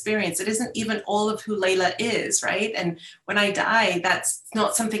only experience. It isn't even all of who Layla is, right? And when I die, that's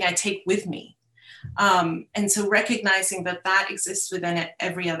not something I take with me. And so recognizing that exists within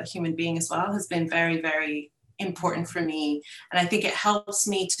every other human being as well has been very, very important for me. And I think it helps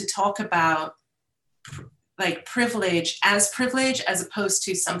me to talk about like privilege as opposed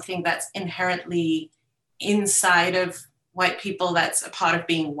to something that's inherently inside of white people that's a part of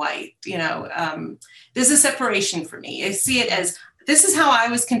being white. There's a separation for me. I see it as, this is how I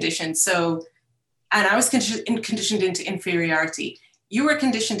was conditioned. So, and I was conditioned into inferiority. You were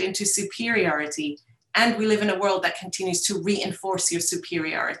conditioned into superiority. And we live in a world that continues to reinforce your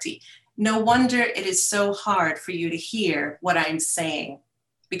superiority. No wonder it is so hard for you to hear what I'm saying,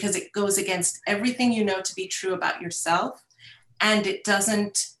 because it goes against everything you know to be true about yourself, and it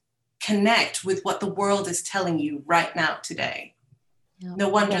doesn't connect with what the world is telling you right now today. Yeah. No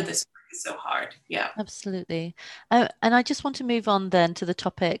wonder this work is so hard. Yeah, absolutely. And I just want to move on then to the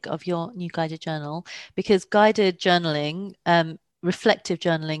topic of your new guided journal, because guided journaling, reflective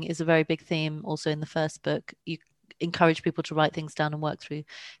journaling, is a very big theme also in the first book. You encourage people to write things down and work through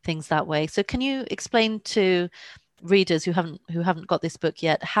things that way. So can you explain to readers who haven't got this book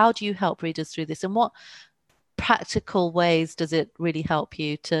yet, how do you help readers through this, and what practical ways does it really help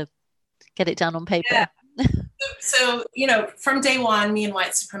you to get it down on paper? Yeah. So, from day one, Me and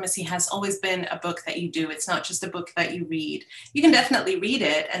White Supremacy has always been a book that you do. It's not just a book that you read. You can definitely read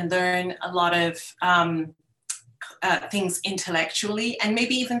it and learn a lot of things intellectually, and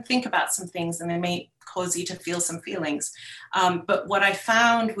maybe even think about some things, and they may cause you to feel some feelings. But what I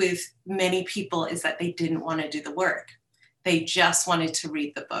found with many people is that they didn't want to do the work. They just wanted to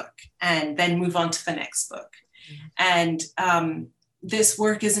read the book and then move on to the next book. Mm-hmm. And this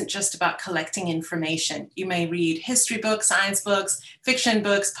work isn't just about collecting information. You may read history books, science books, fiction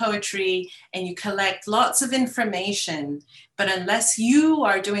books, poetry, and you collect lots of information. But unless you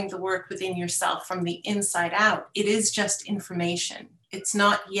are doing the work within yourself from the inside out, it is just information. It's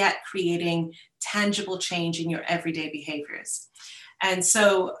not yet creating tangible change in your everyday behaviors. And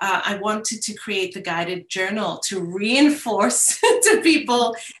so I wanted to create the guided journal to reinforce to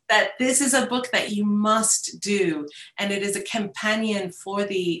people that this is a book that you must do. And it is a companion for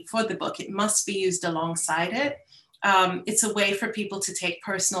the book. It must be used alongside it. It's a way for people to take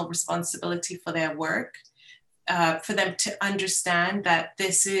personal responsibility for their work, for them to understand that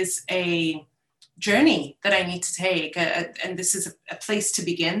this is a journey that I need to take. And this is a place to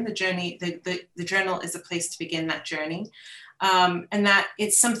begin the journey. The journal is a place to begin that journey. And that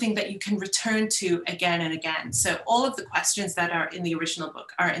it's something that you can return to again and again. So all of the questions that are in the original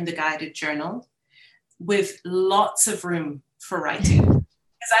book are in the guided journal, with lots of room for writing.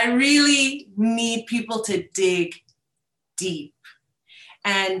 Because I really need people to dig deep.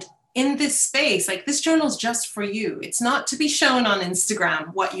 And in this space, like, this journal is just for you. It's not to be shown on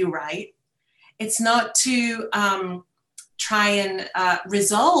Instagram what you write. It's not to try and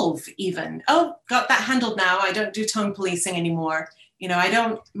resolve even. Oh, got that handled now. I don't do tone policing anymore.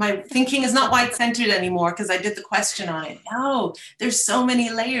 My thinking is not white-centered anymore because I did the question on it. No, there's so many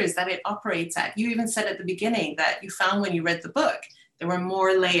layers that it operates at. You even said at the beginning that you found when you read the book, there were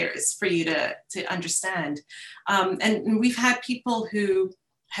more layers for you to understand. And we've had people who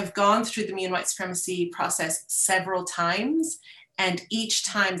have gone through the Me and White Supremacy process several times, and each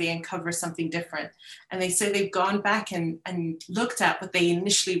time they uncover something different. And they say they've gone back and looked at what they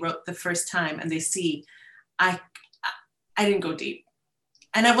initially wrote the first time, and they see, I didn't go deep.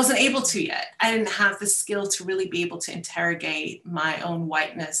 And I wasn't able to yet. I didn't have the skill to really be able to interrogate my own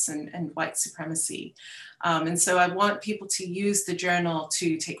whiteness and white supremacy. And so I want people to use the journal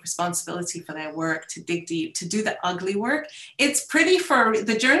to take responsibility for their work, to dig deep, to do the ugly work.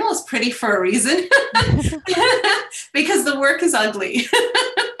 The journal is pretty for a reason, because the work is ugly.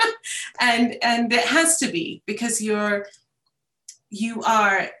 and it has to be, because you are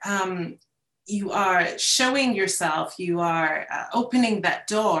showing yourself, you are opening that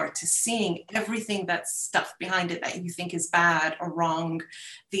door to seeing everything that's stuff behind it that you think is bad or wrong.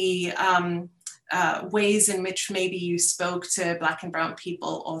 The ways in which maybe you spoke to Black and brown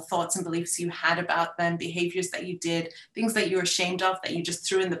people, or thoughts and beliefs you had about them, behaviors that you did, things that you were ashamed of that you just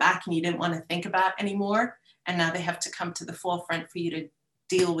threw in the back and you didn't want to think about anymore. And now they have to come to the forefront for you to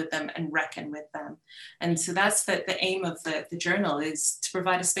deal with them and reckon with them. And so that's the aim of the journal, is to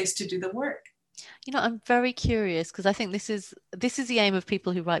provide a space to do the work. I'm very curious, because I think this is the aim of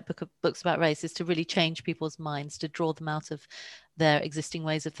people who write books about race, is to really change people's minds, to draw them out of their existing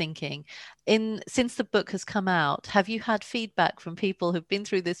ways of thinking. Since the book has come out, have you had feedback from people who've been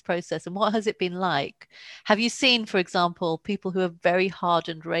through this process, and what has it been like? Have you seen, for example, people who are very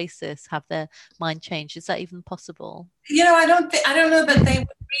hardened racists have their mind changed? Is that even possible? I don't know that they would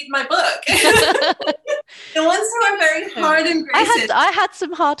read my book. The ones who are very hardened racist. I had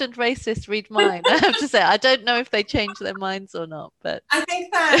some hardened racists read mine. I have to say, I don't know if they changed their minds or not, but I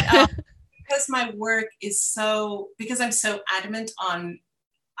think that because my work is because I'm so adamant on,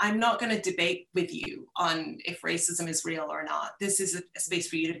 I'm not going to debate with you on if racism is real or not. This is a space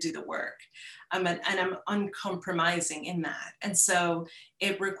for you to do the work. And I'm uncompromising in that. And so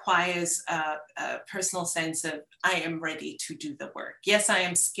it requires a personal sense of, I am ready to do the work. Yes, I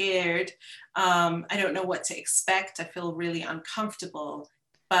am scared. I don't know what to expect. I feel really uncomfortable,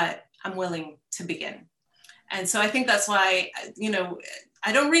 but I'm willing to begin. And so I think that's why,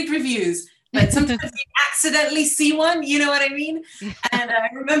 I don't read reviews, but sometimes you accidentally see one, you know what I mean? Yeah. And I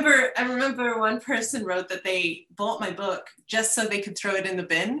remember one person wrote that they bought my book just so they could throw it in the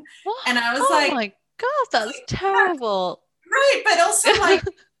bin. What? And I was oh my God, that's terrible. Right, but also like,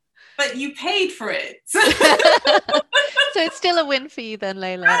 but you paid for it. So it's still a win for you then,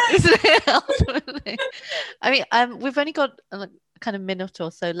 Layla, isn't it? Ultimately. I mean, we've only got kind of minute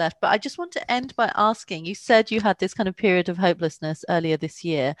or so left, but I just want to end by asking, you said you had this kind of period of hopelessness earlier this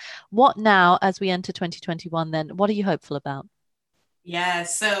year. What now, as we enter 2021, then what are you hopeful about? Yeah,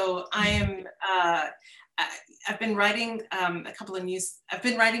 so I am I've been writing I've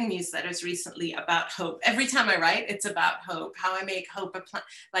been writing newsletters recently about hope. Every time I write, it's about hope, how I make hope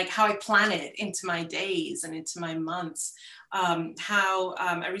like how I plan it into my days and into my months.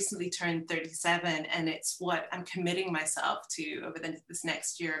 I recently turned 37, and it's what I'm committing myself to over this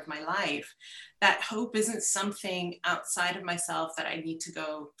next year of my life. That hope isn't something outside of myself that I need to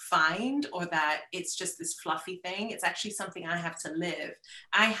go find, or that it's just this fluffy thing. It's actually something I have to live.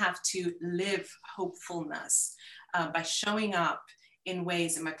 I have to live hopefulness by showing up in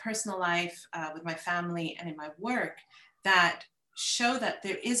ways in my personal life, with my family, and in my work that show that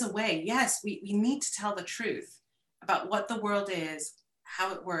there is a way. Yes, we need to tell the truth about what the world is,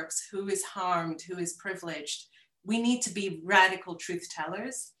 how it works, who is harmed, who is privileged. We need to be radical truth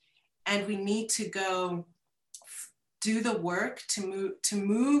tellers, and we need to go do the work to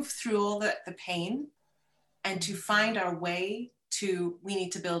move through all the pain, and to find our way to, we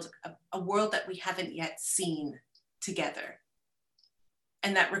need to build a world that we haven't yet seen together.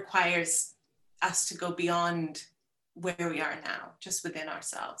 And that requires us to go beyond where we are now, just within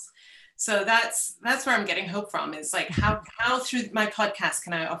ourselves. So that's where I'm getting hope from, is like how through my podcast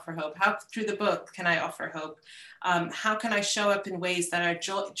can I offer hope? How through the book can I offer hope? How can I show up in ways that are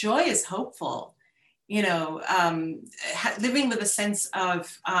joy is hopeful, living with a sense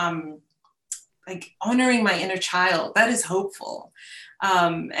of like honoring my inner child, that is hopeful.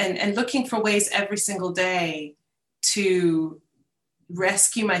 And looking for ways every single day to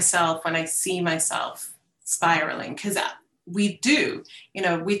rescue myself when I see myself spiraling, because we do.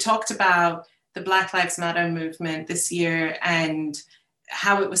 We talked about the Black Lives Matter movement this year and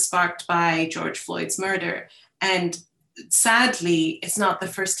how it was sparked by George Floyd's murder. And sadly, it's not the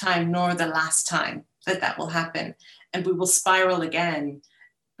first time nor the last time that will happen. And we will spiral again.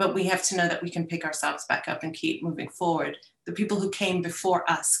 But we have to know that we can pick ourselves back up and keep moving forward. The people who came before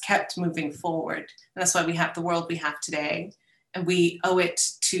us kept moving forward. And that's why we have the world we have today. And we owe it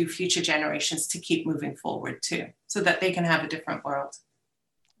to future generations to keep moving forward too, so that they can have a different world.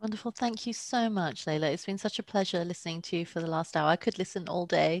 Wonderful. Thank you so much, Layla. It's been such a pleasure listening to you for the last hour. I could listen all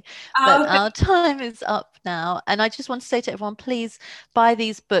day, but our time is up now. And I just want to say to everyone, please buy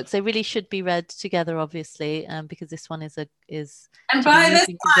these books. They really should be read together, obviously, because this one is and buy this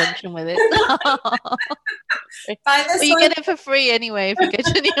in conjunction with it. Buy this you get it for free anyway if you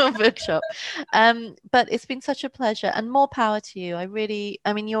go to your bookshop. But it's been such a pleasure, and more power to you. I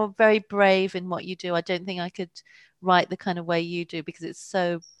mean, you're very brave in what you do. I don't think I could write the kind of way you do, because it's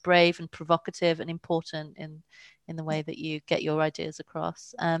so brave and provocative and important in the way that you get your ideas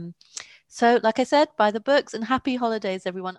across. So like I said, buy the books, and happy holidays, everyone.